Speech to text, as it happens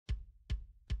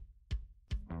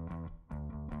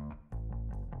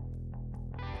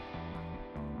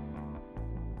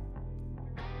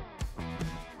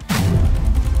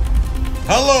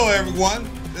Hello everyone,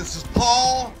 this is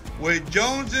Paul with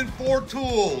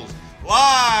jonesingfortools,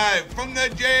 live from the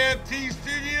JFT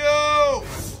studio.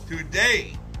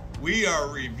 Today we are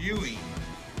reviewing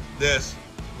this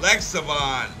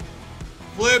LEXIVON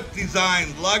flip design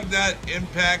lug nut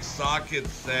impact socket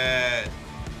set.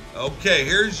 Okay,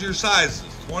 here's your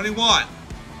sizes: 21,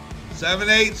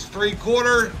 7/8,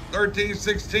 3/4,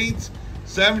 13/16,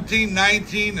 17,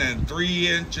 19, and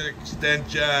 3-inch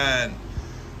extension.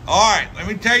 All right, let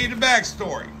me tell you the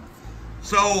backstory.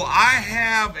 So I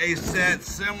have a set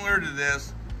similar to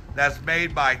this that's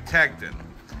made by Tekton,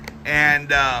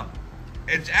 and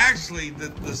it's actually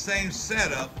the same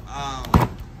setup,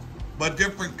 but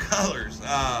different colors.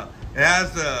 It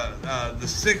has the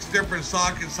 6 different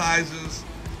socket sizes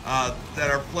that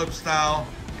are flip style,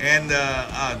 and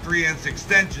 3-inch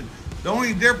extension. The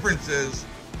only difference is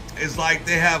like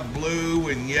they have blue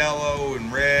and yellow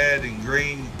and red and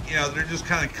green. You know, they're just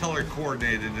kind of color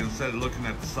coordinated instead of looking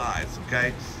at the size,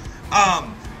 okay?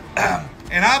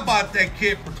 And I bought that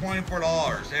kit for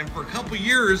 $24, and for a couple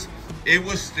years it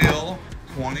was still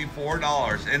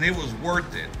 $24, and it was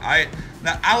worth it. I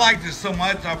liked it so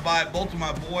much I bought both of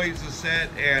my boys a set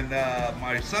and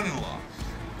my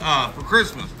son-in-law for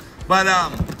Christmas. But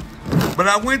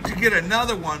I went to get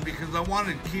another one because I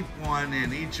wanted to keep one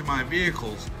in each of my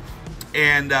vehicles,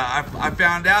 and I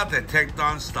found out that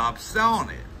Tekton stopped selling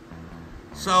it.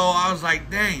 So I was like,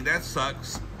 dang, that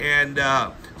sucks. And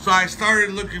so I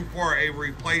started looking for a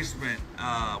replacement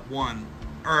one,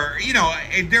 or, you know,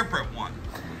 a different one.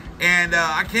 And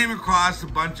I came across a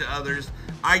bunch of others.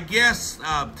 I guess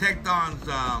Tekton's,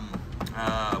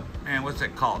 man, what's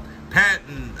that called?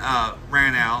 Patent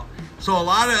ran out. So a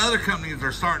lot of other companies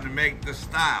are starting to make this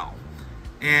style.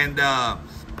 And, and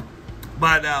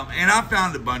I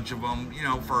found a bunch of them, you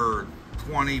know, for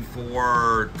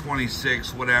 24,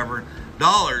 26, whatever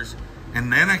dollars.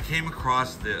 And then I came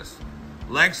across this.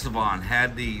 LEXIVON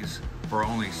had these for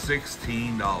only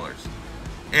 $16.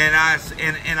 And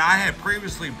I had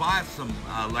previously bought some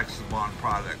LEXIVON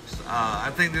products. I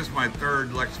think this is my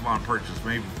third LEXIVON purchase,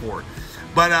 maybe 4th.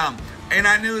 But and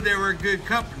I knew they were a good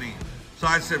company, so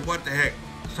I said, what the heck?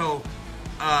 So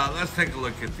let's take a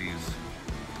look at these.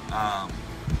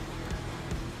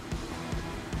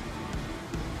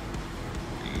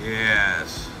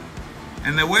 Yes.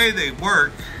 And the way they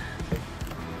work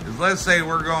is, let's say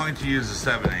we're going to use a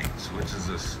 7/8, which is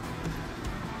this.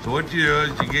 So what you do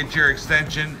is you get your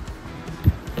extension,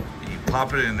 you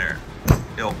pop it in there.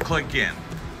 It'll click in.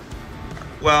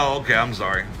 Well, okay, I'm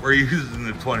sorry. We're using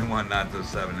the 21, not the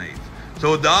 7/8.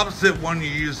 So the opposite one you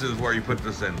use is where you put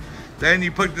this in. Then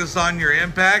you put this on your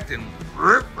impact and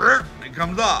it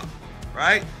comes off,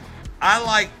 right? I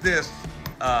like this,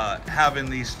 having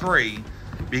these 3,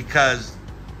 because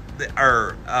it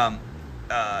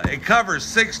covers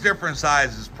 6 different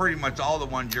sizes, pretty much all the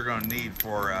ones you're going to need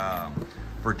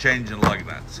for changing lug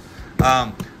nuts.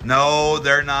 No,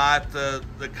 they're not the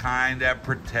kind that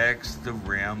protects the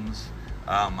rims.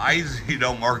 I usually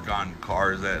don't work on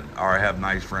cars that have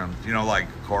nice rims, you know, like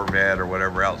Corvette or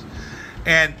whatever else.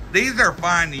 And these are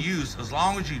fine to use as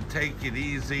long as you take it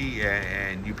easy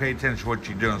and you pay attention to what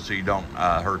you're doing so you don't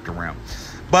hurt the rim.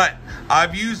 But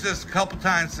I've used this a couple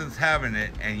times since having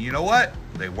it, and you know what?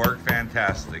 They work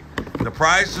fantastic. The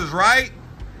price is right,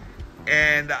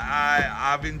 and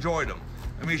I've enjoyed them.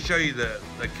 Let me show you the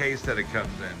case that it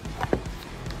comes in.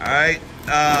 All right,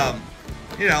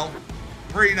 you know,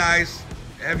 pretty nice,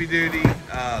 heavy duty.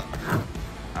 I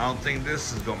don't think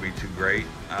this is gonna be too great,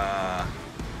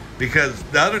 because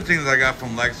the other things I got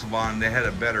from LEXIVON, they had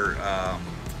a better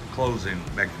closing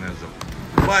mechanism.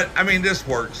 But I mean, this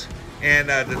works. And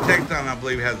the Tekton, I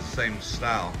believe, has the same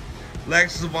style.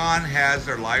 LEXIVON has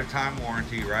their lifetime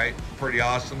warranty, right? Pretty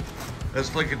awesome.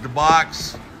 Let's look at the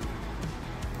box.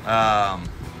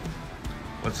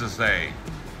 What's this say?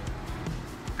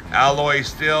 Alloy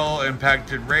steel,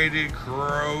 impacted rated,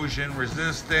 corrosion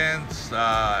resistance,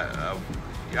 yada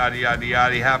yada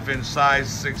yada, 1/2-inch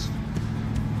size,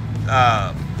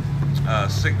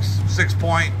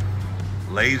 6-point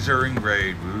laser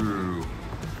engraved. Ooh.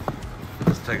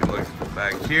 Let's take a look at the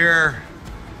back here.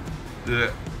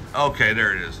 Okay,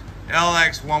 there it is.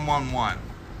 LX111.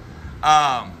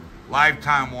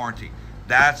 Lifetime warranty.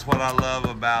 That's what I love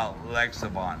about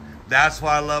LEXIVON. That's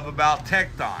what I love about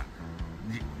Tekton.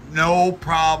 No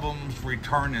problems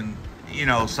returning, you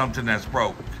know, something that's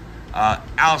broke.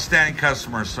 Outstanding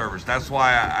customer service. That's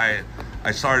why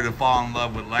I started to fall in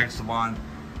love with LEXIVON,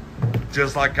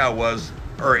 just like I was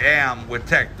or am with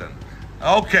Tekton.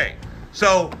 Okay.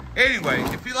 So anyway,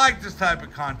 if you like this type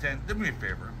of content, do me a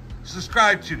favor.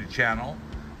 Subscribe to the channel.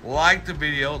 like the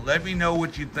video. Let me know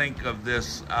what you think of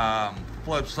this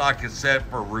flip socket set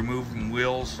for removing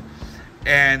wheels,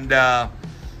 and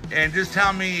just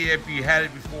tell me if you had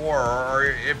it before or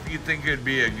if you think it'd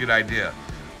be a good idea.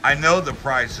 I know the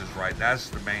price is right. That's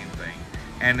the main thing,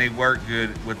 and they work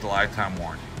good with the lifetime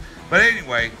warranty. But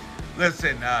anyway,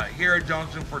 listen, here at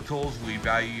jonesingfortools, we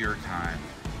value your time,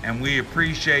 and we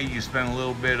appreciate you spending a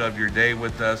little bit of your day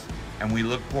with us, and we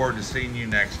look forward to seeing you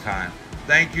next time.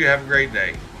 Thank you. Have a great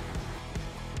day.